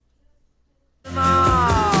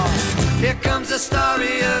a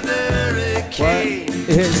story of the hurricane. What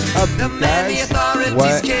is up, The you man the guys? authorities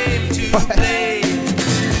What? came to blame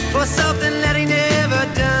for something that he never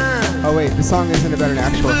done. Oh wait, the song isn't about an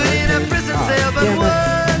actual Put in a hurricane. prison Ah, cell, but damn it.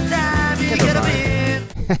 one time he Never could have mind.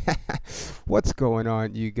 been. What's going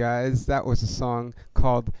on, you guys? That was a song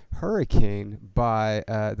called Hurricane by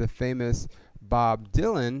the famous Bob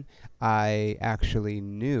Dylan. I actually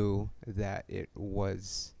knew that it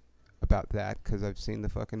was about that because I've seen the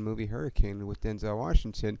fucking movie Hurricane with Denzel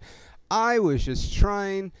Washington. I was just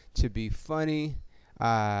trying to be funny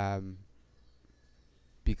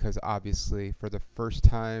because obviously for the first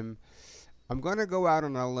time I'm going to go out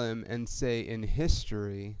on a limb and say in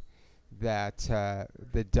history that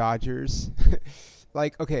the Dodgers,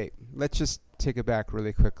 like, okay, let's just take it back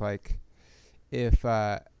really quick. Like, if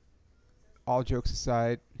all jokes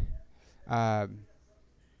aside,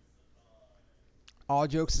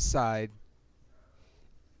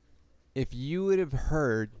 if you would have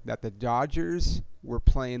heard that the Dodgers were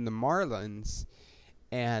playing the Marlins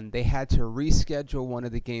and they had to reschedule one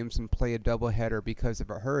of the games and play a doubleheader because of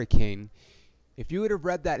a hurricane, if you would have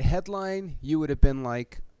read that headline, you would have been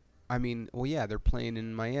like, I mean, well, yeah, they're playing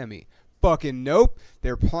in Miami. Fucking nope,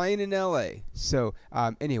 they're playing in LA. So,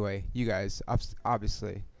 anyway, you guys,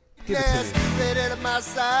 obviously, give it to me.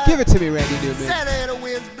 Give it to me, Randy Newman.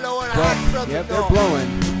 Well, yep, they're blowing.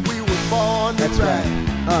 That's right.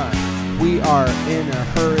 We are in a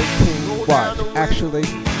hurricane watch. Actually,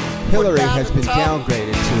 Hillary has been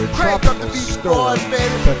downgraded to a tropical storm,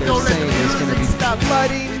 but they're saying there's going to be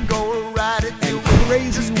flooding and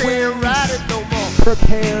crazy winds.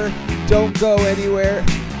 Prepare, don't go anywhere.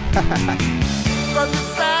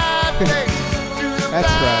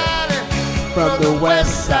 That's right. From the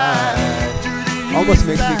west side. Almost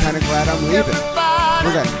makes me kind of glad I'm leaving.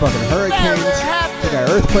 We got fucking hurricanes. We got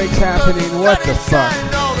earthquakes happening. What the fuck?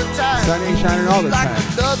 Sun ain't shining all the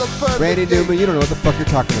time. Randy Newman, you don't know what the fuck you're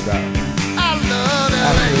talking about.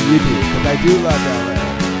 Actually, you do, because I do love LA.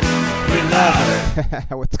 We love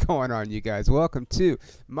it. What's going on, you guys? Welcome to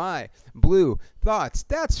my Blue Thoughts.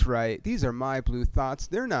 That's right. These are my Blue Thoughts.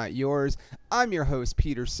 They're not yours. I'm your host,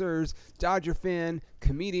 Peter Surs, Dodger fan,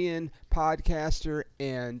 comedian, podcaster,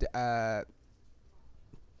 and yeah,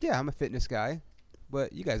 I'm a fitness guy.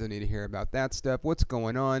 But you guys don't need to hear about that stuff. What's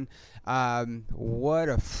going on? What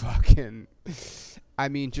a fucking... I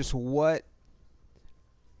mean, just what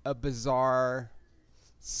a bizarre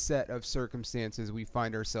set of circumstances we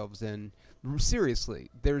find ourselves in. Seriously,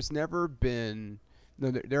 there's never been... No,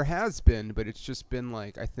 there has been, but it's just been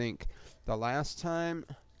like, I think, the last time...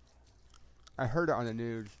 I heard it on the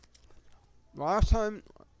news. The last time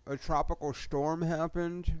a tropical storm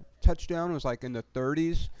happened, touchdown, was like in the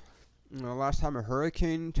 30s. The last time a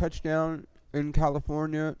hurricane touched down in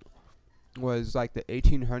California was like the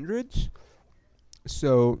 1800s.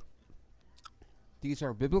 So these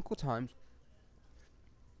are biblical times.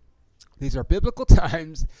 These are biblical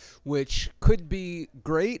times, which could be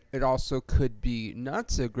great. It also could be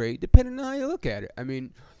not so great, depending on how you look at it. I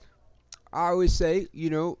mean, I always say, you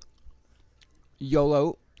know,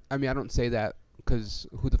 YOLO. I mean, I don't say that because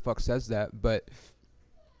who the fuck says that? But,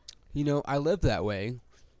 you know, I live that way.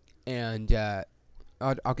 And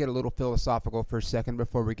I'll get a little philosophical for a second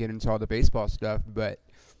before we get into all the baseball stuff. But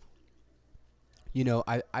you know,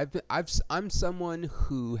 I'm someone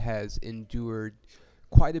who has endured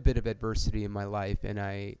quite a bit of adversity in my life, and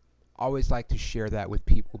I always like to share that with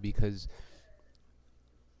people because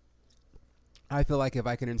I feel like if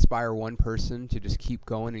I can inspire one person to just keep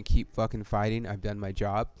going and keep fucking fighting, I've done my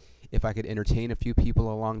job. If I could entertain a few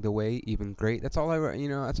people along the way, even great. That's all I want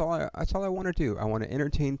to do. I want to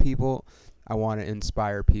entertain people. I want to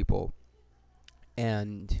inspire people.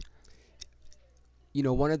 And you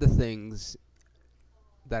know, one of the things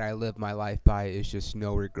that I live my life by is just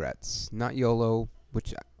no regrets. Not YOLO,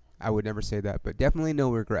 which I would never say that, but definitely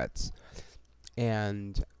no regrets.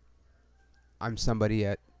 And I'm somebody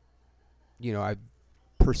I've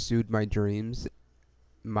pursued my dreams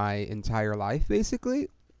my entire life, basically.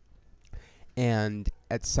 And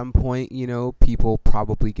at some point, you know, people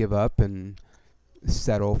probably give up and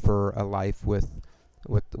settle for a life with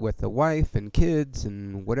a wife and kids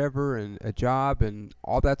and whatever and a job, and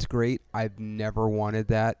all that's great. I've never wanted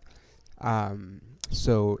that.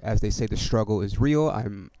 So as they say, the struggle is real.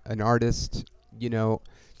 I'm an artist, you know,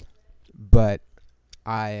 but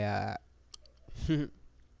I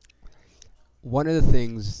one of the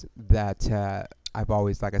things that I've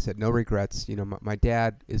always, like I said, no regrets. You know, my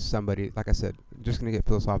dad is somebody, like I said, I'm just going to get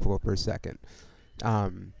philosophical for a second.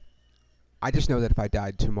 I just know that if I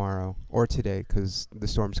died tomorrow or today, because the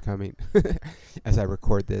storm's coming as I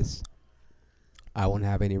record this, I won't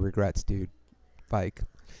have any regrets, dude. Like,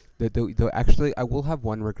 actually, I will have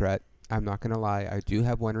one regret. I'm not gonna lie. I do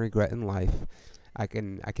have one regret in life. I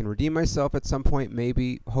can redeem myself at some point,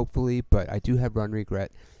 maybe, hopefully, but I do have one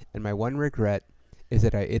regret, and my one regret is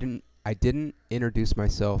that I didn't introduce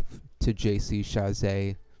myself to JC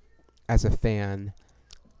Chasez as a fan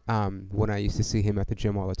when I used to see him at the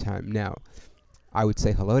gym all the time. Now, I would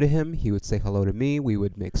say hello to him. He would say hello to me. We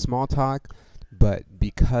would make small talk, but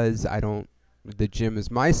because the gym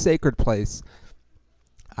is my sacred place.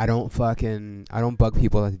 I don't bug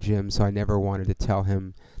people at the gym, so I never wanted to tell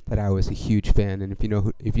him that I was a huge fan. And if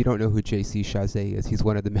you don't know who JC Chasez is, he's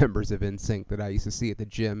one of the members of NSYNC that I used to see at the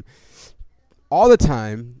gym all the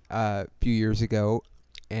time a few years ago,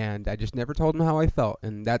 and I just never told him how I felt,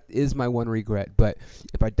 and that is my one regret. But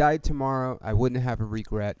if I died tomorrow, I wouldn't have a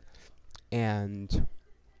regret. And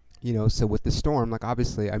so with the storm, like,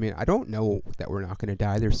 obviously, I mean, I don't know that we're not going to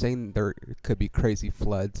die. They're saying there could be crazy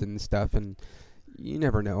floods and stuff, and you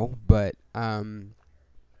never know. But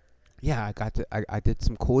yeah, I did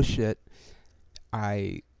some cool shit.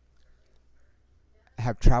 I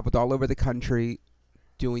have traveled all over the country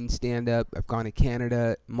doing stand-up. I've gone to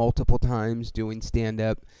Canada multiple times doing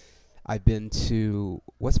stand-up. I've been to,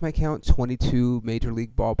 what's my count, 22 major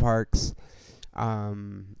league ballparks.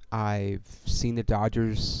 I've seen the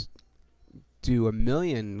Dodgers do a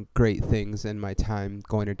million great things in my time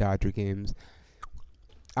going to Dodger games.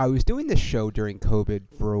 I was doing this show during COVID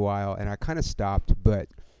for a while, and I kind of stopped, but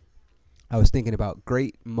I was thinking about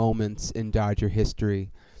great moments in Dodger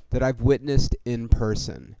history that I've witnessed in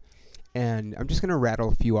person. And I'm just going to rattle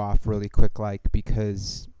a few off really quick,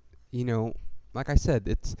 because, like I said,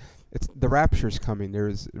 it's the rapture's coming.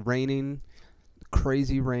 There's raining,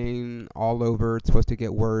 crazy rain all over. It's supposed to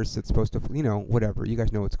get worse. It's supposed to, whatever. You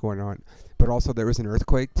guys know what's going on. But also there was an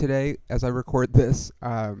earthquake today as I record this.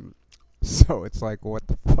 So it's like, what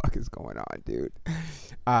the fuck is going on, dude?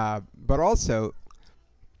 But also,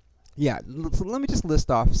 yeah, let me just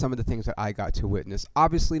list off some of the things that I got to witness.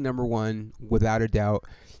 Obviously, number one, without a doubt,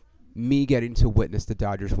 me getting to witness the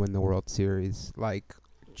Dodgers win the World Series. Like,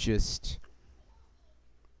 just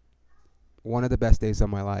one of the best days of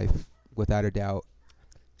my life, without a doubt,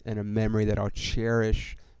 and a memory that I'll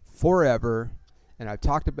cherish forever. And I've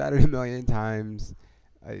talked about it a million times.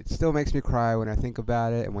 It still makes me cry when I think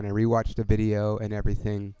about it and when I rewatch the video and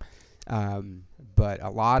everything. But a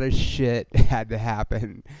lot of shit had to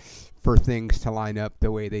happen for things to line up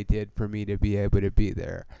the way they did for me to be able to be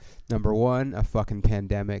there. Number one, a fucking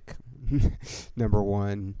pandemic. Number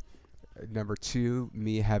one. Number two,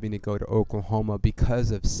 me having to go to Oklahoma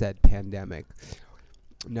because of said pandemic.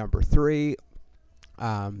 Number three,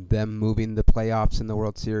 them moving the playoffs in the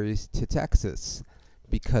World Series to Texas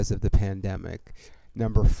because of the pandemic.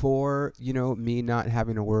 Number four, me not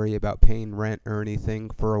having to worry about paying rent or anything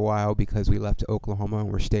for a while because we left Oklahoma and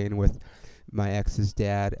we're staying with my ex's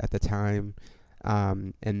dad at the time,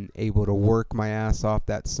 and able to work my ass off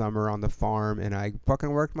that summer on the farm. And I fucking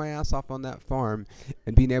worked my ass off on that farm,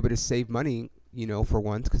 and being able to save money, for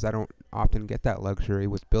once, because I don't often get that luxury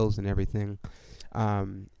with bills and everything.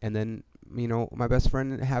 And then, my best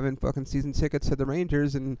friend having fucking season tickets to the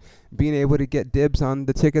Rangers and being able to get dibs on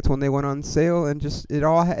the tickets when they went on sale, and just it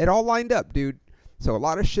all lined up, dude. So a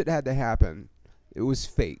lot of shit had to happen. It was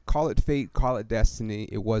fate. Call it destiny.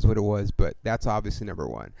 It was what it was, but that's obviously number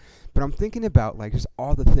one. But I'm thinking about, like, just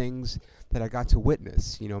all the things that I got to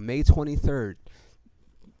witness. May 23rd,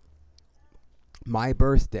 my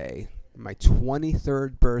birthday, my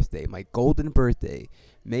 23rd birthday, my golden birthday,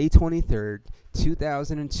 May 23rd,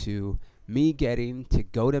 2002, me getting to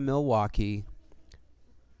go to Milwaukee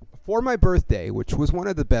for my birthday, which was one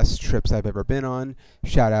of the best trips I've ever been on.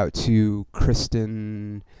 Shout out to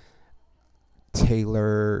Kristen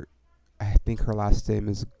Taylor. I think her last name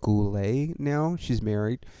is Goulet now. She's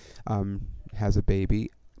married, has a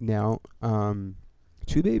baby now. 2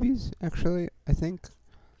 babies, actually, I think.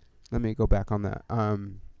 Let me go back on that.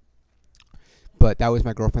 But that was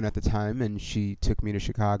my girlfriend at the time, and she took me to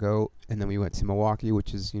Chicago, and then we went to Milwaukee,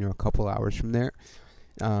 which is, a couple hours from there.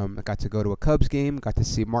 I got to go to a Cubs game, got to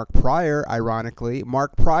see Mark Prior, ironically.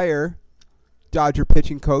 Mark Prior, Dodger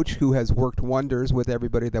pitching coach, who has worked wonders with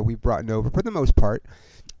everybody that we've brought over for the most part.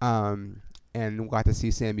 And got to see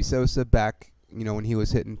Sammy Sosa back, when he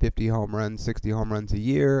was hitting 50 home runs, 60 home runs a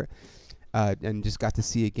year. And just got to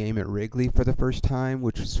see a game at Wrigley for the first time,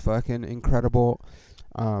 which was fucking incredible.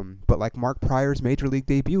 But like Mark Prior's major league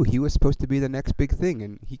debut, he was supposed to be the next big thing,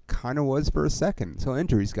 and he kind of was for a second, so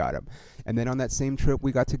injuries got him. And then on that same trip,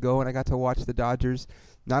 we got to go, and I got to watch the Dodgers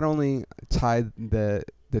not only tie the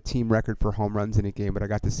the team record for home runs in a game, but I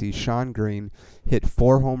got to see Shawn Green hit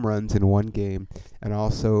 4 home runs in one game, and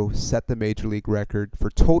also set the major league record for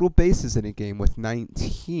total bases in a game with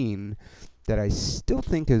 19. That I still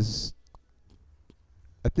think is.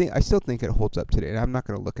 I still think it holds up today, and I'm not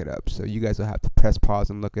going to look it up. So you guys will have to press pause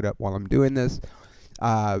and look it up while I'm doing this.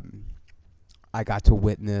 I got to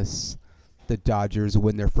witness the Dodgers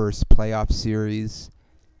win their first playoff series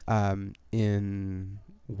in,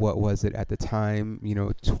 what was it at the time? You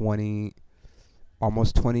know,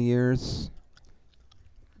 almost 20 years,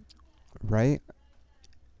 right?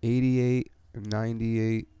 88,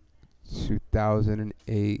 98,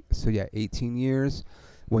 2008. So yeah, 18 years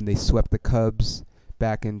when they swept the Cubs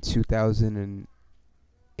back in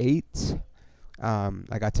 2008.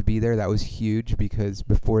 I got to be there. That was huge because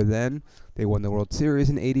before then they won the World Series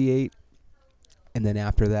in 88, and then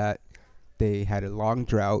after that they had a long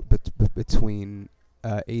drought between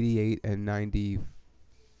 88 and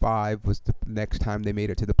 95 was the next time they made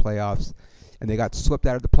it to the playoffs, and they got swept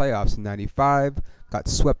out of the playoffs in 95, got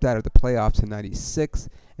swept out of the playoffs in 96,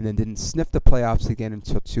 and then didn't sniff the playoffs again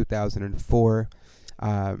until 2004.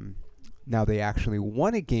 Now they actually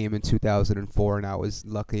won a game in 2004, and I was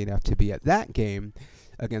lucky enough to be at that game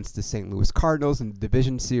against the St. Louis Cardinals in the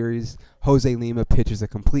division series. Jose Lima pitches a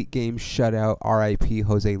complete game shutout. R.I.P.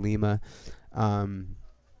 Jose Lima. Got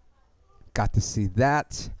to see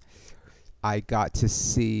that. I got to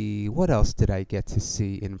see, what else did I get to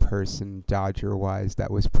see in person, Dodger-wise?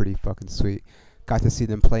 That was pretty fucking sweet. Got to see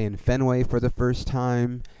them play in Fenway for the first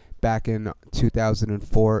time back in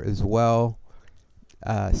 2004 as well.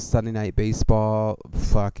 Sunday Night Baseball,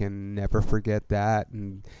 fucking never forget that,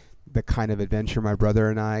 and the kind of adventure my brother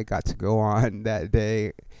and I got to go on that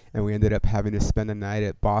day, and we ended up having to spend a night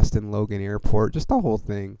at Boston Logan Airport, just the whole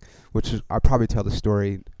thing, which is, I'll probably tell the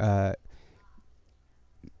story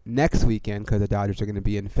next weekend because the Dodgers are going to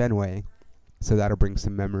be in Fenway, so that'll bring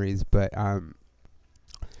some memories. But I'm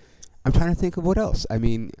trying to think of what else. I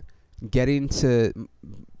mean, getting to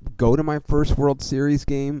go to my first World Series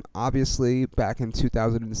game, obviously, back in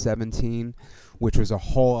 2017, which was a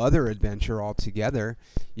whole other adventure altogether.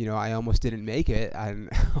 You know, I almost didn't make it. Oh,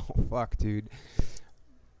 fuck, dude.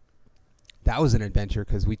 That was an adventure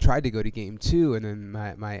because we tried to go to Game 2, and then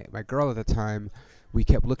my girl at the time, we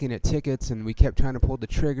kept looking at tickets, and we kept trying to pull the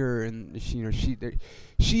trigger, and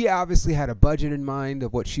she obviously had a budget in mind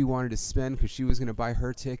of what she wanted to spend because she was going to buy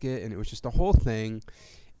her ticket, and it was just a whole thing.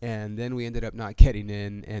 And then we ended up not getting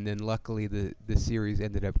in, and then luckily the series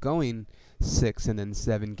ended up going 6 and then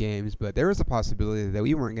 7 games. But there was a possibility that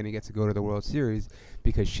we weren't going to get to go to the World Series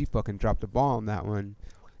because she fucking dropped the ball on that one.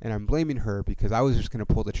 And I'm blaming her because I was just going to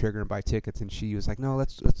pull the trigger and buy tickets, and she was like, no,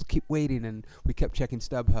 let's keep waiting. And we kept checking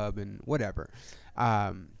StubHub and whatever.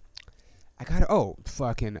 I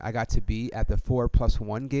got to be at the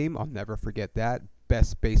 4+1 game. I'll never forget that.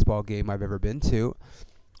 Best baseball game I've ever been to.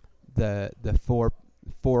 The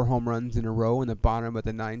four home runs in a row in the bottom of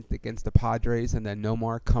the 9th against the Padres, and then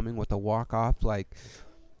Nomar coming with a walk-off. Like,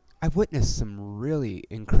 I've witnessed some really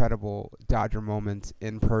incredible Dodger moments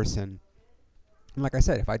in person. And like I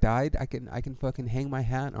said, if I died, I can fucking hang my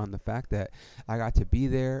hat on the fact that I got to be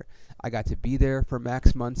there. I got to be there for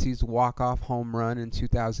Max Muncy's walk-off home run in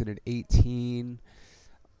 2018.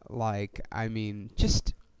 Like, come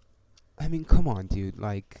on, dude.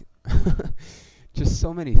 Like, just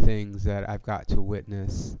so many things that I've got to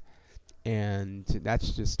witness, and that's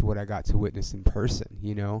just what I got to witness in person,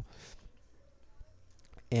 you know?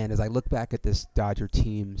 And as I look back at this Dodger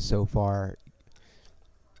team so far,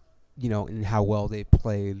 you know, and how well they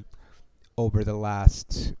played over the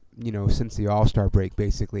last, you know, since the All-Star break,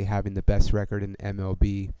 basically having the best record in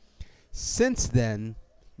MLB. Since then,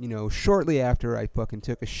 you know, shortly after I fucking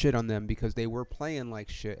took a shit on them because they were playing like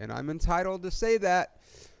shit, and I'm entitled to say that,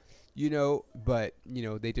 you know, but, you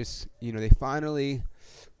know, they just, you know, they finally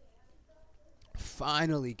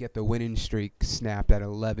get the winning streak snapped at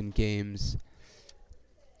 11 games,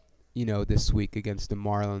 you know, this week against the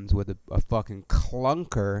Marlins with a fucking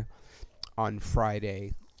clunker on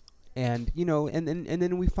Friday. And, you know, and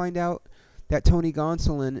then we find out that Tony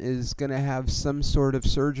Gonsolin is going to have some sort of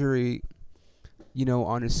surgery, you know,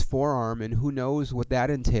 on his forearm, and who knows what that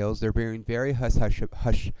entails. They're being very hush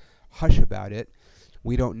about it.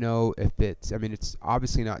 We don't know if it's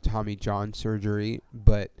obviously not Tommy John surgery,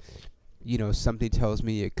 but, you know, something tells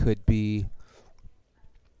me it could be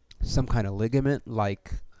some kind of ligament like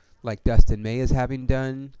Dustin May is having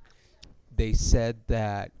done. They said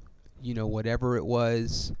that, you know, whatever it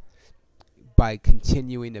was, by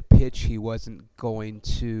continuing to pitch, he wasn't going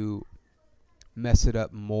to mess it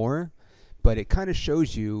up more. But it kind of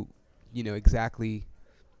shows you, you know, exactly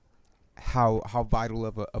how vital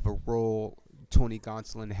of a role Tony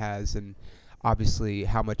Gonsolin has, and obviously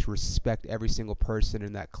how much respect every single person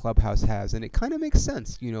in that clubhouse has. And it kind of makes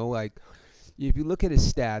sense, you know, like if you look at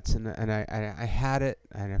his stats, and I had it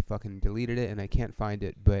and I fucking deleted it and I can't find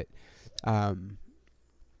it, but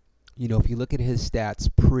you know, if you look at his stats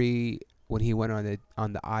pre when he went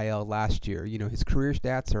on the IL last year, you know, his career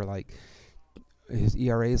stats are like, his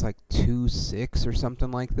ERA is like 2.6 or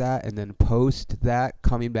something like that, and then post that,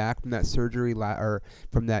 coming back from that surgery or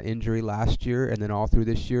from that injury last year, and then all through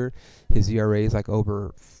this year, his ERA is like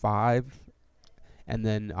over 5. And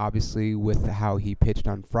then obviously with how he pitched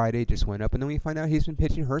on Friday, just went up, and then we find out he's been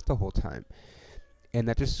pitching hurt the whole time. And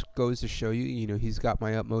that just goes to show you, you know, he's got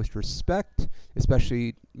my utmost respect,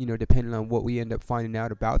 especially, you know, depending on what we end up finding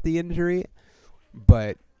out about the injury.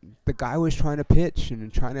 But the guy was trying to pitch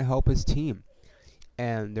and trying to help his team.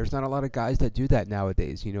 And there's not a lot of guys that do that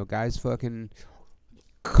nowadays. You know, guys fucking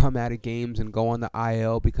come out of games and go on the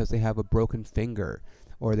IL because they have a broken finger,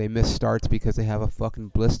 or they miss starts because they have a fucking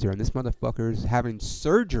blister. And this motherfucker's having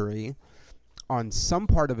surgery on some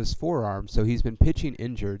part of his forearm, so he's been pitching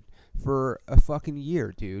injured for a fucking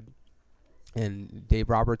year, dude. And Dave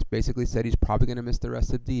Roberts basically said he's probably going to miss the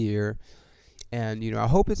rest of the year. And, you know, I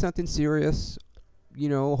hope it's nothing serious. You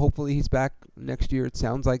know, hopefully he's back next year. It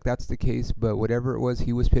sounds like that's the case, but whatever it was,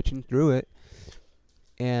 he was pitching through it.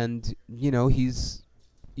 And, you know,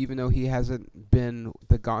 even though he hasn't been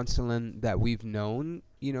the Gonsolin that we've known,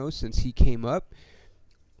 you know, since he came up,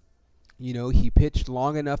 you know, he pitched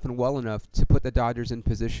long enough and well enough to put the Dodgers in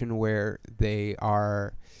position where they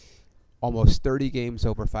are almost 30 games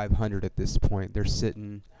over 500 at this point. They're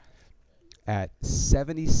sitting at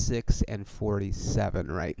 76-47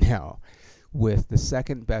 right now, with the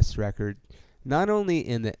second best record, not only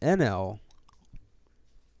in the NL,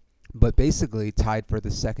 but basically tied for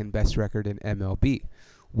the second best record in MLB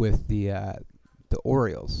with the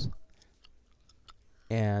Orioles.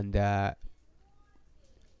 And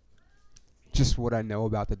just what I know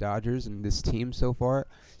about the Dodgers and this team so far,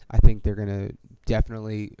 I think they're going to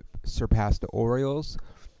definitely surpass the Orioles.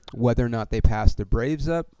 Whether or not they pass the Braves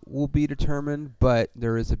up will be determined, but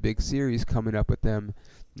there is a big series coming up with them.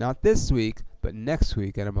 Not this week, but next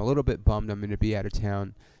week, and I'm a little bit bummed I'm going to be out of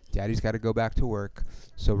town. Daddy's got to go back to work,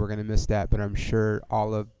 so we're going to miss that, but I'm sure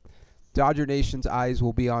all of Dodger Nation's eyes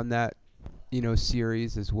will be on that, you know,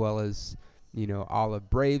 series, as well as, you know, all of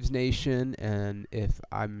Braves Nation, and if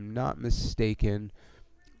I'm not mistaken,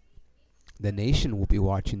 the Nation will be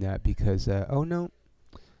watching that because, oh no,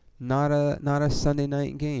 not a Sunday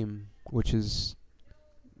night game, which is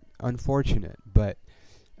unfortunate, but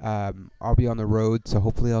I'll be on the road, so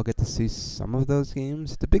hopefully I'll get to see some of those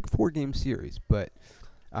games. It's a big 4-game series, but,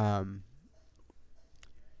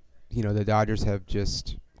 you know, the Dodgers have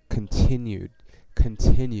just continued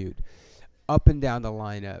up and down the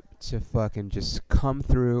lineup to fucking just come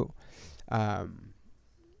through.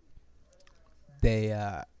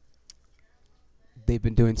 They've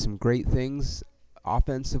been doing some great things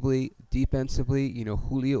offensively, defensively. You know,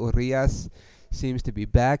 Julio Urias seems to be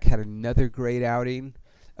back, had another great outing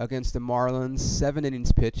against the Marlins. 7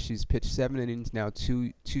 innings pitched. He's pitched 7 innings now,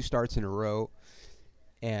 two starts in a row,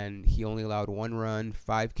 and he only allowed 1 run,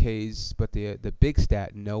 5 Ks, but the big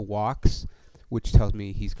stat, no walks, which tells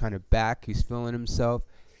me he's kind of back. He's feeling himself.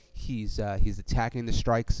 He's attacking the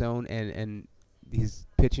strike zone, and he's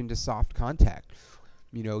pitching to soft contact.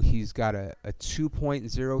 You know, he's got a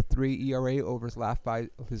 2.03 ERA over his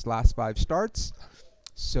last 5 starts.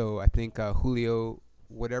 So I think Julio,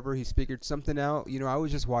 whatever, he's figured something out. You know, I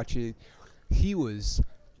was just watching. He was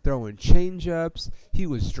throwing change-ups. He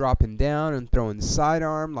was dropping down and throwing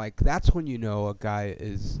sidearm. Like, that's when you know a guy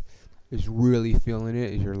is really feeling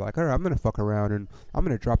it. Is you're like, all right, I'm going to fuck around and I'm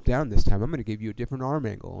going to drop down this time. I'm going to give you a different arm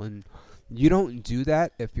angle. And you don't do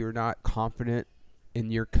that if you're not confident in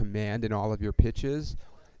your command and all of your pitches.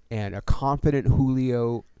 And a confident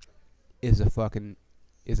Julio is a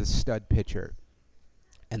stud pitcher,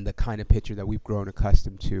 and the kind of pitcher that we've grown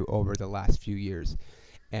accustomed to over the last few years.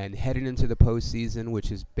 And heading into the postseason,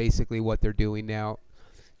 which is basically what they're doing now,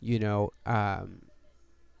 you know, I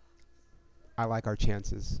like our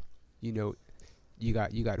chances. You know, you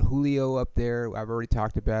got Julio up there. I've already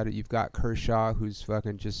talked about it. You've got Kershaw, who's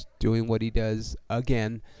fucking just doing what he does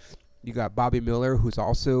again. You got Bobby Miller, who's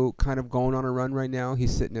also kind of going on a run right now.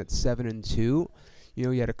 He's sitting at 7-2. You know,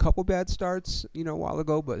 he had a couple bad starts, you know, a while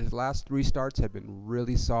ago, but his last 3 starts have been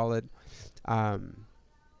really solid.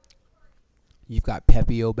 You've got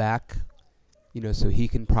Pepio back, you know, so he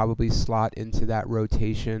can probably slot into that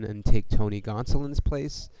rotation and take Tony Gonsolin's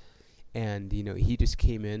place. And he just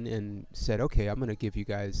came in and said, "Okay, I'm gonna give you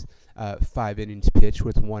guys 5 innings pitch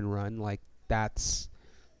with 1 run." Like, that's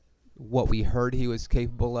what we heard he was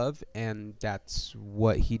capable of, and that's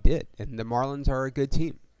what he did. And the Marlins are a good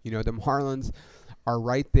team. The Marlins are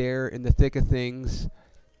right there in the thick of things.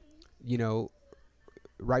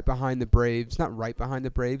 Right behind the Braves. Not right behind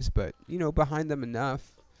the Braves, but behind them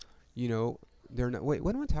enough. They're not. Wait,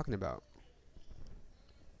 what am I talking about?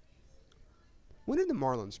 When did the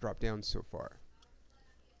Marlins drop down so far?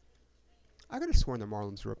 I could have sworn the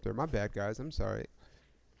Marlins were up there. My bad, guys. I'm sorry.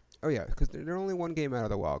 Oh yeah, because they're only 1 game out of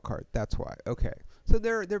the wild card. That's why. Okay, so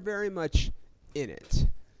they're very much in it,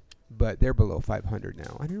 but they're below 500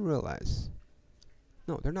 now. I didn't realize.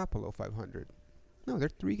 No, they're not below 500. No, they're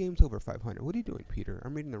 3 games over 500. What are you doing, Peter?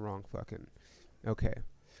 I'm reading the wrong fucking. Okay.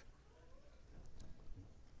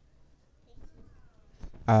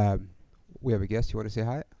 We have a guest. You want to say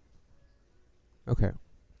hi? Okay.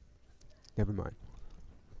 Never mind.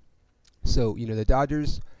 So, the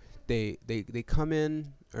Dodgers, they come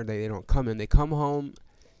in, or they don't come in, they come home.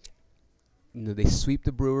 They sweep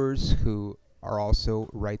the Brewers, who are also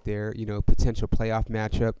right there, potential playoff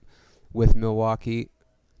matchup with Milwaukee.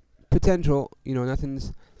 Potential,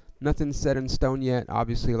 nothing's set in stone yet.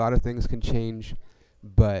 Obviously, a lot of things can change,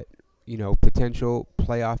 but, potential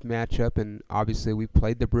playoff matchup, and obviously we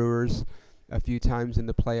played the Brewers a few times in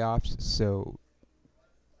the playoffs, so,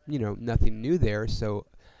 nothing new there. So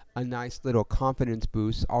a nice little confidence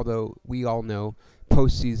boost, although we all know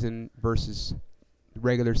postseason versus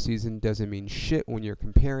regular season doesn't mean shit when you're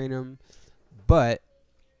comparing them, but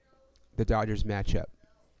the Dodgers match up.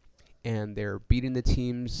 And they're beating the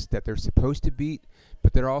teams that they're supposed to beat,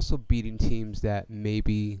 but they're also beating teams that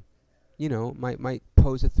maybe, might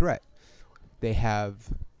pose a threat. They have,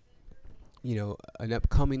 an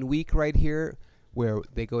upcoming week right here where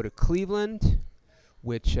they go to Cleveland,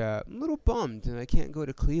 which I'm a little bummed, and I can't go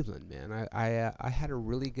to Cleveland, man. I had a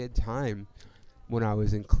really good time when I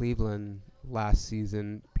was in Cleveland last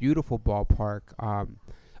season. Beautiful ballpark, a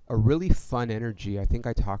really fun energy. I think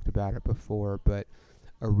I talked about it before, but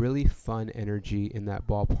a really fun energy in that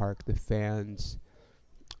ballpark. The fans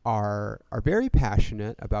are very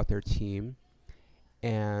passionate about their team,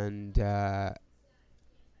 and there's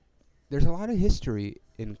a lot of history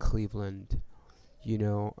in Cleveland.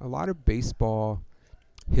 A lot of baseball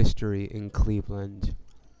history in Cleveland.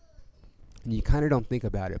 And you kind of don't think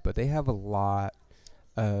about it, but they have a lot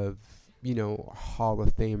of, Hall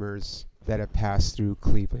of Famers that have passed through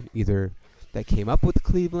Cleveland, either that came up with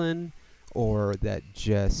Cleveland or that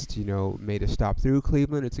just, made a stop through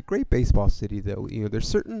Cleveland. It's a great baseball city, though. There's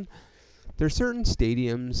certain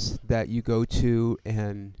stadiums that you go to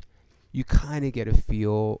and you kind of get a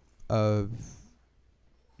feel of,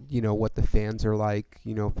 what the fans are like.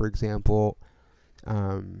 For example,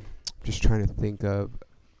 just trying to think of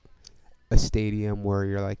a stadium where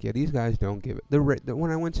you're like, yeah, these guys don't give it.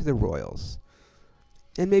 When I went to the Royals,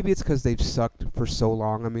 and maybe it's because they've sucked for so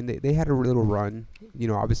long. I mean, they had a little run.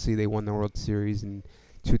 Obviously they won the World Series in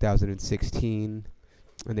 2016,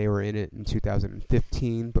 and they were in it in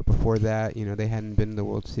 2015. But before that, they hadn't been in the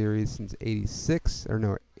World Series since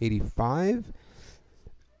 85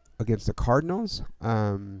 against the Cardinals.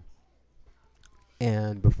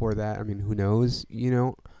 And before that, I mean, who knows?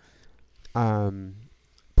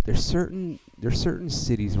 There's certain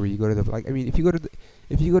cities where you go to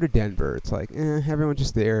if you go to Denver, it's like everyone's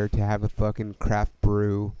just there to have a fucking craft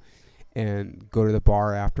brew and go to the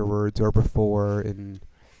bar afterwards or before, and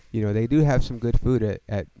they do have some good food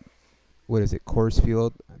at what is it, Coors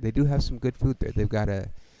Field. They do have some good food there. They've got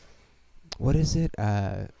what is it?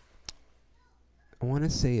 I want to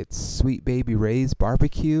say it's Sweet Baby Ray's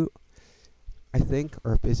barbecue, I think,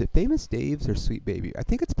 or is it Famous Dave's or Sweet Baby? I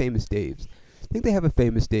think it's Famous Dave's. I think they have a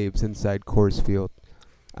Famous Dave's inside Coors Field.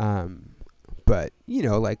 But,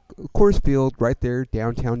 Coors Field right there,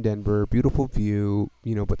 downtown Denver, beautiful view,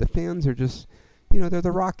 but the fans are just, they're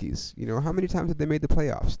the Rockies. How many times have they made the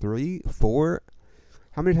playoffs? 3, 4?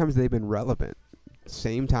 How many times have they been relevant?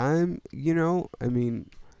 Same time, I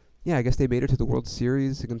mean, yeah, I guess they made it to the World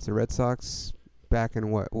Series against the Red Sox back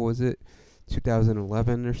in what was it?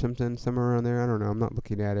 2011 or something, somewhere around there. I don't know. I'm not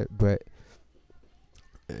looking at it, but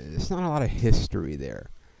there's not a lot of history there.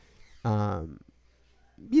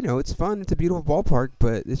 It's fun. It's a beautiful ballpark,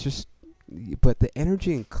 but but the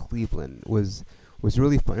energy in Cleveland was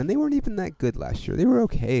really fun, and they weren't even that good last year. They were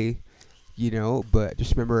okay, but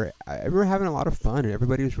just remember, I remember having a lot of fun, and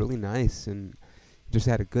everybody was really nice, and just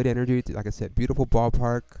had a good energy. Like I said, beautiful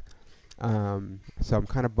ballpark. So I'm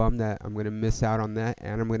kind of bummed that I'm going to miss out on that,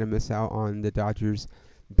 and I'm going to miss out on the Dodgers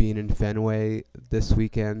being in Fenway this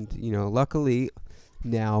weekend. Luckily,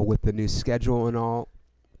 Now with the new schedule and all,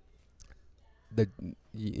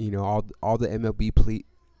 all the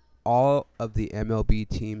all of the MLB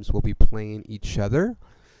teams will be playing each other.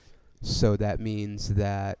 So that means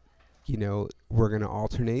that we're gonna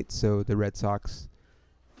alternate. So the Red Sox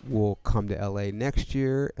will come to LA next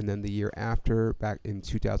year, and then the year after, back in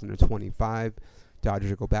 2025, Dodgers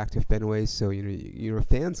will go back to Fenway. So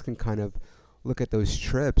fans can kind of look at those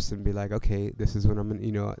trips and be like, okay, this is when I'm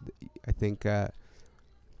gonna. I think the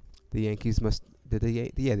Yankees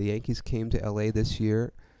the Yankees came to LA this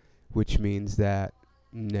year, which means that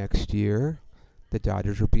next year the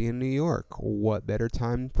Dodgers will be in New York. What better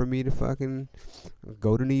time for me to fucking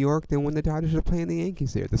go to New York than when the Dodgers are playing the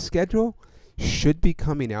Yankees there? The schedule should be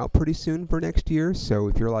coming out pretty soon for next year. So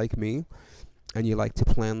if you're like me and you like to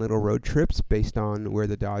plan little road trips based on where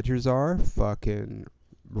the Dodgers are, fucking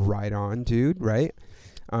right on, dude, right?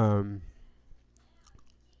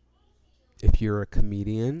 If you're a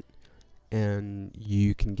comedian and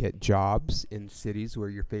you can get jobs in cities where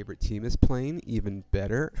your favorite team is playing, even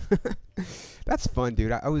better. That's fun,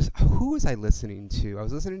 dude. Who was I listening to? I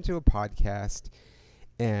was listening to a podcast,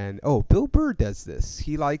 and Bill Burr does this.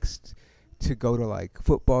 He likes to go to like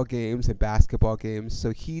football games and basketball games,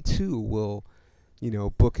 so he too will,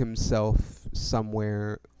 book himself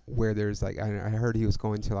somewhere where there's like, I heard he was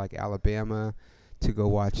going to like Alabama to go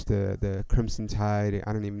watch the Crimson Tide.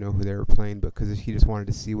 I don't even know who they were playing, but because he just wanted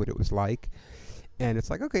to see what it was like. And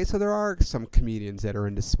it's like, okay, so there are some comedians that are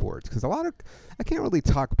into sports, because I can't really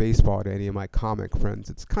talk baseball to any of my comic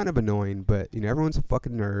friends. It's kind of annoying, but everyone's a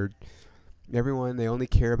fucking nerd. They only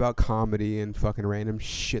care about comedy and fucking random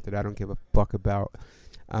shit that I don't give a fuck about.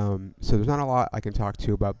 So there's not a lot I can talk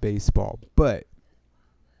to about baseball, but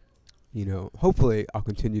hopefully I'll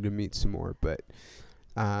continue to meet some more. But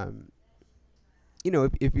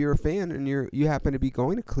if you're a fan and you happen to be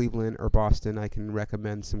going to Cleveland or Boston, I can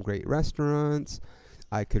recommend some great restaurants.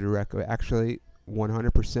 I could actually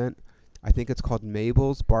 100%. I think it's called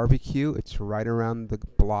Mabel's Barbecue. It's right around the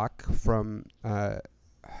block from I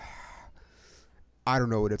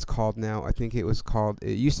don't know what it's called now. I think it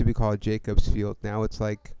used to be called Jacobs Field. Now it's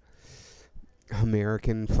like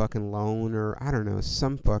American fucking Loan, or I don't know,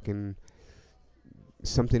 some fucking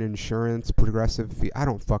something insurance, Progressive fee. I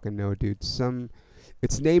don't fucking know, dude.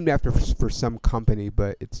 It's named after for some company,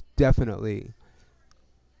 but it's definitely,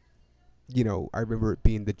 I remember it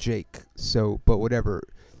being the Jake. So, but whatever.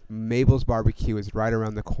 Mabel's Barbecue is right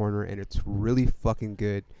around the corner, and it's really fucking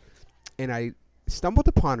good. And I stumbled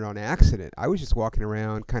upon it on accident. I was just walking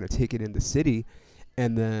around, kind of taking in the city,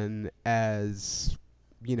 and then as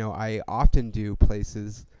I often do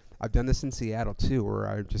places. I've done this in Seattle too, where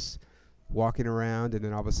I'm just walking around, and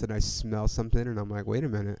then all of a sudden I smell something, and I'm like, wait a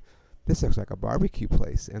minute. This looks like a barbecue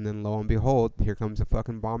place. And then lo and behold, here comes a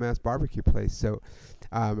fucking bomb-ass barbecue place. So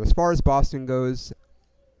as far as Boston goes,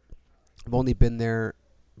 I've only been there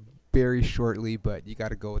very shortly, but you got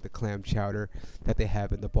to go with the clam chowder that they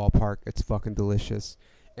have in the ballpark. It's fucking delicious.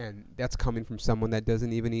 And that's coming from someone that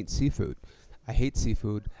doesn't even eat seafood. I hate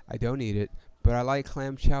seafood. I don't eat it. But I like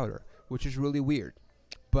clam chowder, which is really weird.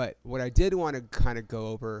 But what I did want to kind of go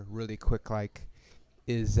over really quick,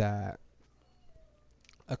 is a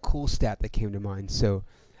cool stat that came to mind. So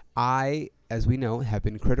I, as we know, have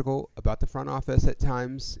been critical about the front office at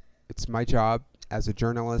times. It's my job as a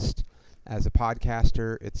journalist, as a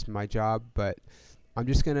podcaster. It's my job, but I'm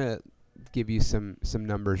just going to give you some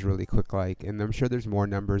numbers really quick, and I'm sure there's more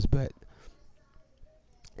numbers, but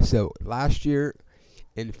so last year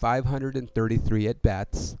in 533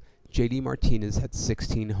 at-bats, JD Martinez had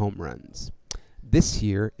 16 home runs. This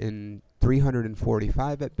year in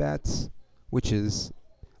 345 at-bats, which is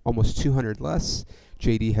almost 200 less,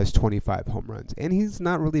 JD has 25 home runs, and he's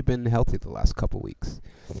not really been healthy the last couple weeks.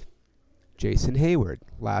 Jason Hayward,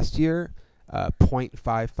 last year,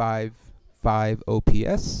 .555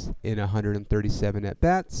 OPS in 137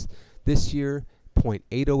 at-bats. This year,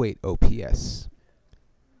 .808 OPS.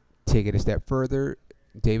 Take it a step further,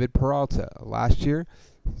 David Peralta, last year,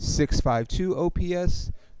 652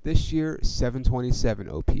 OPS. This year, 727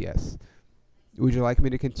 OPS. Would you like me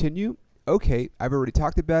to continue? Okay, I've already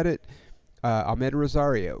talked about it. Ahmed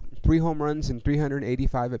Rosario, 3 home runs and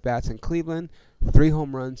 385 at-bats in Cleveland, 3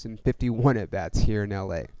 home runs and 51 at-bats here in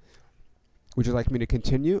LA. Would you like me to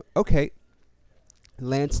continue? Okay.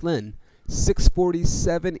 Lance Lynn,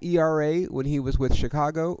 6.47 ERA when he was with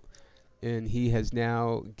Chicago, and he has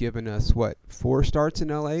now given us, 4 starts in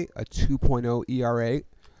LA, a 2.0 ERA.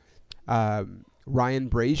 Ryan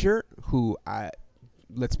Brazier, who,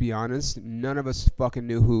 let's be honest, none of us fucking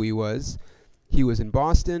knew who he was. He was in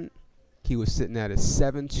Boston. He was sitting at a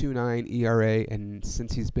 7.29 ERA, and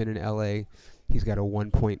since he's been in LA, He's got a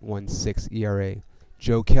 1.16 ERA.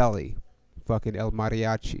 Joe Kelly, fucking El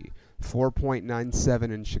Mariachi, 4.97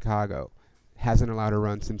 in Chicago. Hasn't allowed a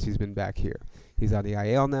run since he's been back here. He's on the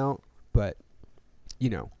IL now, but,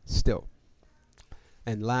 still.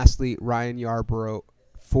 And lastly, Ryan Yarbrough,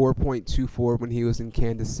 4.24 when he was in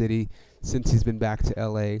Kansas City. Since he's been back to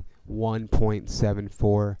LA,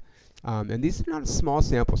 1.74. And these are not a small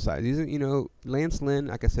sample size. These are, Lance Lynn,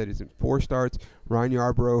 like I said, is in 4 starts. Ryan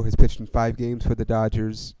Yarbrough has pitched in 5 games for the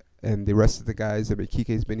Dodgers. And the rest of the guys,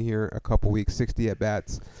 Kike's been here a couple weeks, 60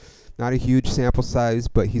 at-bats. Not a huge sample size,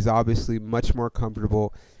 but he's obviously much more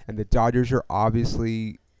comfortable. And the Dodgers are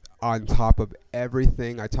obviously on top of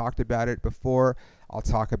everything. I talked about it before. I'll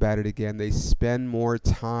talk about it again. They spend more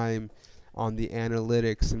time on the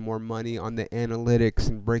analytics and more money on the analytics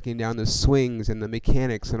and breaking down the swings and the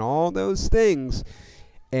mechanics and all those things.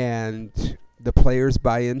 And the players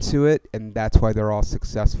buy into it, and that's why they're all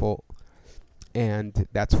successful. And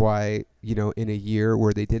that's why, in a year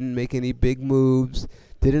where they didn't make any big moves,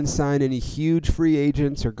 didn't sign any huge free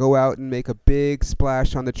agents or go out and make a big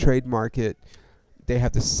splash on the trade market, they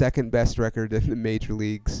have the second best record in the major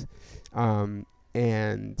leagues.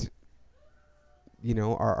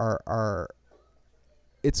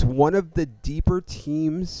 It's one of the deeper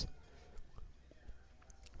teams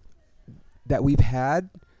that we've had,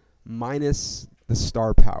 minus the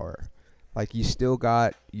star power. Like, you still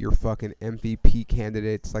got your fucking MVP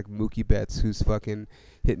candidates like Mookie Betts, who's fucking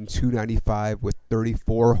hitting .295 with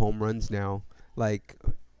 34 home runs now, like,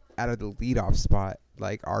 out of the leadoff spot.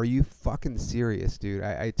 Like, are you fucking serious, dude?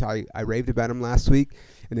 I raved about him last week,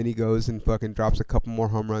 and then he goes and fucking drops a couple more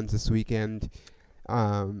home runs this weekend.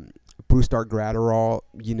 Brusdar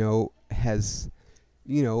Graterol, has,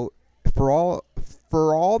 for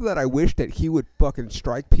all that I wish that he would fucking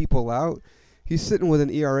strike people out, he's sitting with an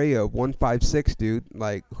ERA of 1.56, dude.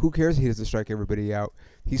 Like, who cares if he doesn't strike everybody out?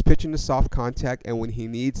 He's pitching to soft contact, and when he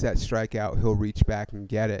needs that strikeout, he'll reach back and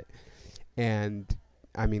get it. And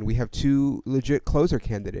we have 2 legit closer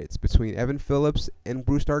candidates between Evan Phillips and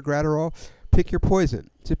Brusdar Graterol. Pick your poison,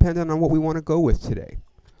 depending on what we want to go with today.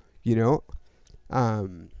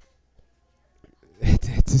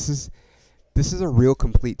 This is a real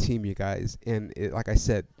complete team, you guys. And like I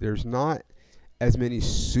said, there's not as many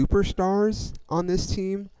superstars on this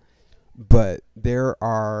team, but there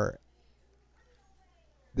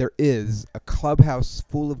is a clubhouse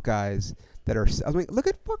full of guys that are. Look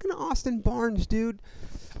at fucking Austin Barnes, dude.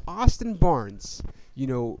 Austin Barnes. I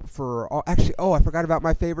forgot about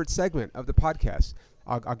my favorite segment of the podcast.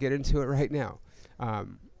 I'll get into it right now.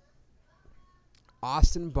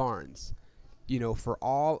 Austin Barnes. For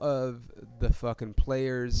all of the fucking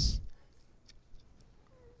players.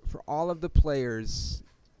 For all of the players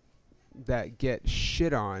that get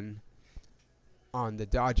shit on the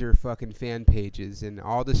Dodger fucking fan pages and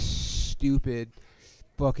all the stupid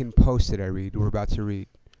fucking posts that we're about to read.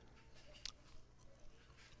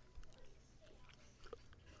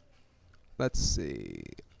 Let's see.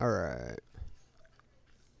 All right.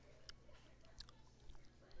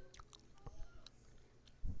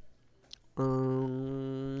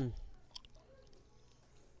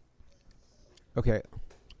 Okay.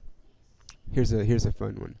 Here's a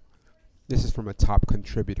fun one. This is from a top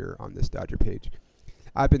contributor on this Dodger page.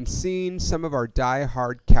 I've been seeing some of our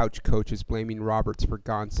die-hard couch coaches blaming Roberts for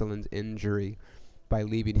Gonsolin's injury by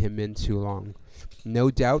leaving him in too long. No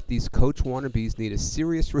doubt these coach wannabes need a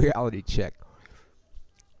serious reality check.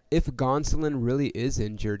 If Gonsolin really is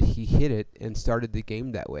injured, he hit it and started the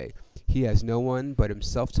game that way. He has no one but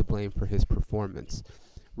himself to blame for his performance.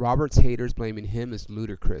 Roberts haters blaming him is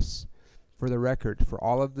ludicrous. For the record, for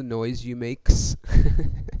all of the noise you makes,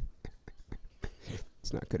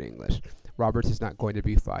 it's not good English. Roberts is not going to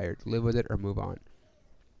be fired. Live with it or move on.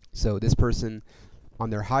 So this person on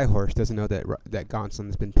their high horse doesn't know that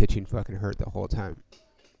Gonsolin's been pitching fucking hurt the whole time.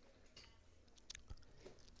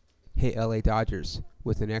 Hey, LA Dodgers,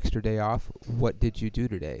 with an extra day off, what did you do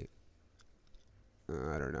today?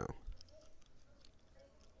 I don't know.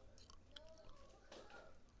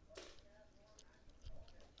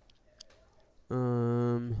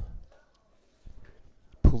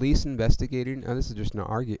 Police investigating. Oh, this is just an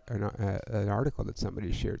article that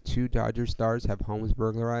somebody shared. 2 Dodger stars have homes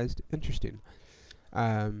burglarized. Interesting.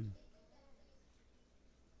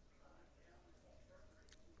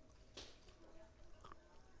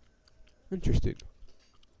 Interesting.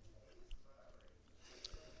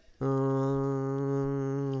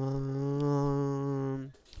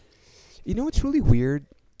 What's really weird?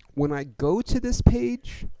 When I go to this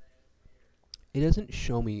page, it doesn't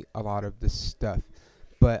show me a lot of this stuff,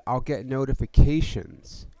 but I'll get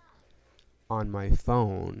notifications on my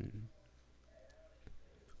phone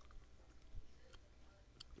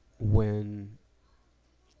when,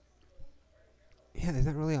 yeah, there's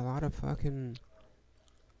not really a lot of fucking.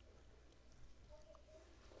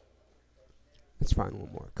 Let's find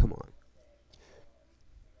one more. Come on.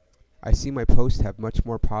 I see my posts have much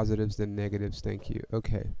more positives than negatives. Thank you.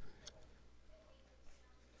 Okay.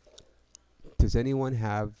 Does anyone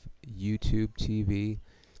have YouTube TV?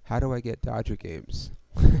 How do I get Dodger games?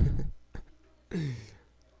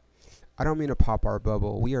 I don't mean to pop our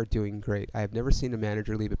bubble. We are doing great. I have never seen a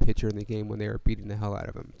manager leave a pitcher in the game when they are beating the hell out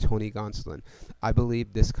of him. Tony Gonsolin. I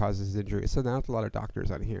believe this causes injury. So now there's a lot of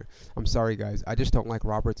doctors on here. I'm sorry, guys. I just don't like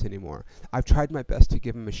Roberts anymore. I've tried my best to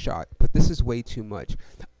give him a shot, but this is way too much.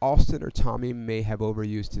 Austin or Tommy may have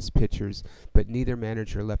overused his pitchers, but neither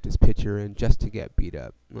manager left his pitcher in just to get beat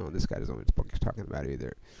up. No, this guy doesn't know what he's talking about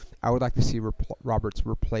either. I would like to see Roberts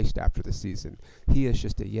replaced after the season. He is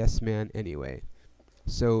just a yes man anyway.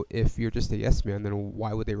 So if you're just a yes man, then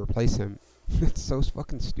why would they replace him? It's so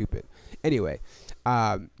fucking stupid. Anyway,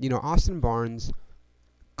 Austin Barnes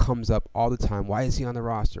comes up all the time. Why is he on the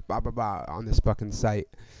roster? Blah, blah, blah, on this fucking site.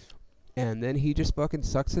 And then he just fucking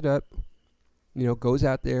sucks it up, goes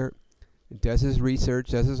out there, does his research,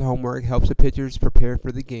 does his homework, helps the pitchers prepare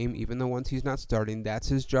for the game, even the ones he's not starting. That's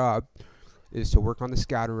his job, is to work on the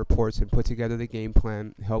scouting reports and put together the game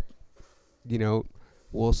plan, help,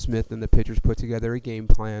 Will Smith and the pitchers put together a game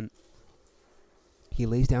plan. He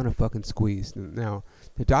lays down a fucking squeeze. Now,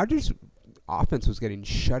 the Dodgers' offense was getting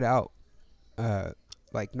shut out.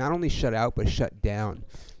 Not only shut out, but shut down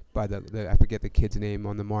by the I forget the kid's name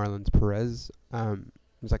on the Marlins, Perez. He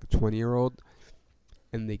was like a 20-year-old.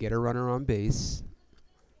 And they get a runner on base.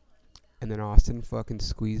 And then Austin fucking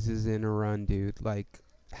squeezes in a run, dude. Like,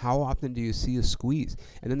 how often do you see a squeeze?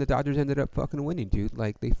 And then the Dodgers ended up fucking winning, dude.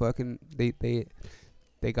 Like, they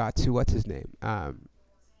got to, what's his name?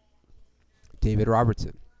 David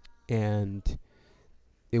Robertson. And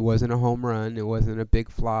it wasn't a home run. It wasn't a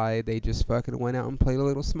big fly. They just fucking went out and played a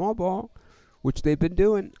little small ball, which they've been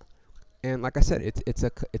doing. And like I said,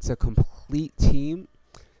 it's a complete team.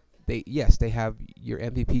 They have your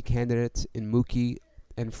MVP candidates in Mookie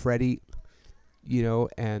and Freddie,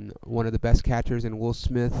 and one of the best catchers in Will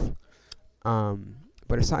Smith.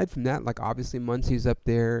 But aside from that, like, obviously Muncy's up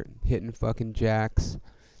there hitting fucking jacks.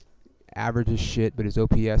 Average as shit, but his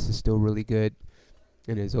OPS is still really good.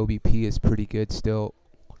 And his OBP is pretty good still.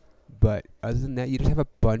 But other than that, you just have a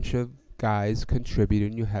bunch of guys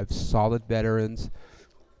contributing. You have solid veterans,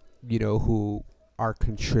 who are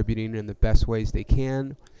contributing in the best ways they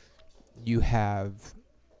can. You have,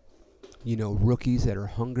 rookies that are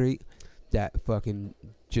hungry, that fucking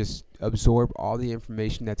just absorb all the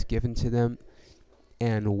information that's given to them.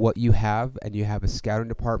 And what you have a scouting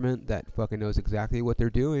department that fucking knows exactly what they're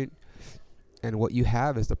doing. And what you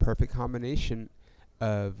have is the perfect combination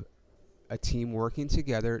of a team working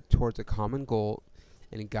together towards a common goal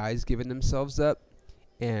and guys giving themselves up.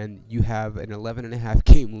 And you have an 11.5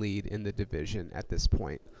 game lead in the division at this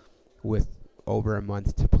point with over a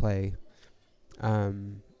month to play. I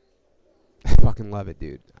fucking love it,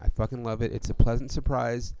 dude. I fucking love it. It's a pleasant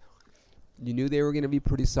surprise. You knew they were going to be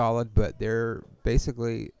pretty solid, but they're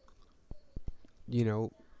basically,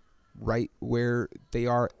 right where they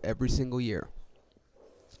are every single year.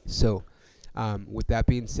 So, with that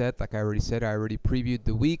being said, like I already said, I already previewed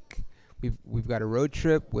the week. We've got a road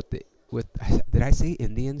trip with did I say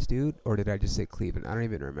Indians, dude, or did I just say Cleveland? I don't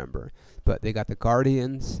even remember. But they got the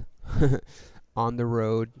Guardians on the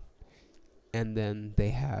road, and then they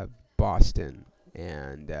have Boston.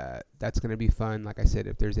 And that's going to be fun. Like I said,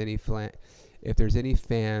 if there's any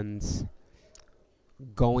fans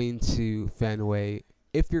going to Fenway,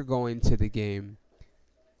 if you're going to the game,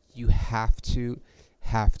 you have to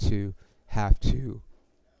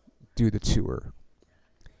do the tour.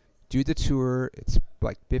 Do the tour. It's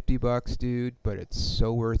like $50, dude, but it's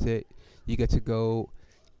so worth it. You get to go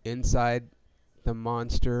inside the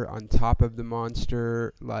monster, on top of the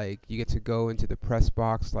monster, like, you get to go into the press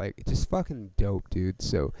box, like, it's just fucking dope, dude.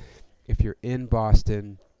 So if you're in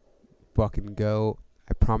Boston, fucking go.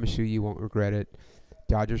 I promise you won't regret it.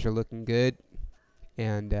 Dodgers are looking good,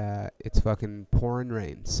 and it's fucking pouring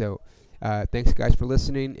rain. So thanks, guys, for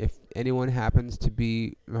listening. If anyone happens to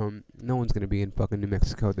be, no one's going to be in fucking New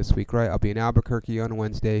Mexico this week, right? I'll be in Albuquerque on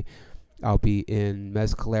Wednesday. I'll be in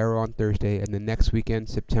Mezcalero on Thursday, and the next weekend,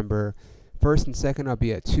 September 1st and 2nd,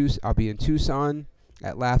 I'll be in Tucson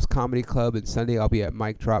at Laughs Comedy Club, and Sunday I'll be at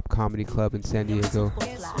Mic Drop Comedy Club in San Diego.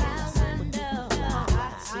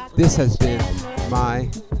 This has been my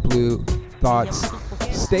Blue Thoughts.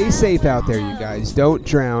 Stay safe out there, you guys. Don't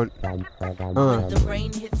drown. The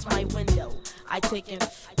rain hits my window. I take it.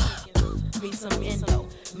 Me some Indo,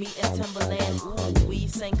 me and Timberland, ooh, we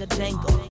sang a jangle.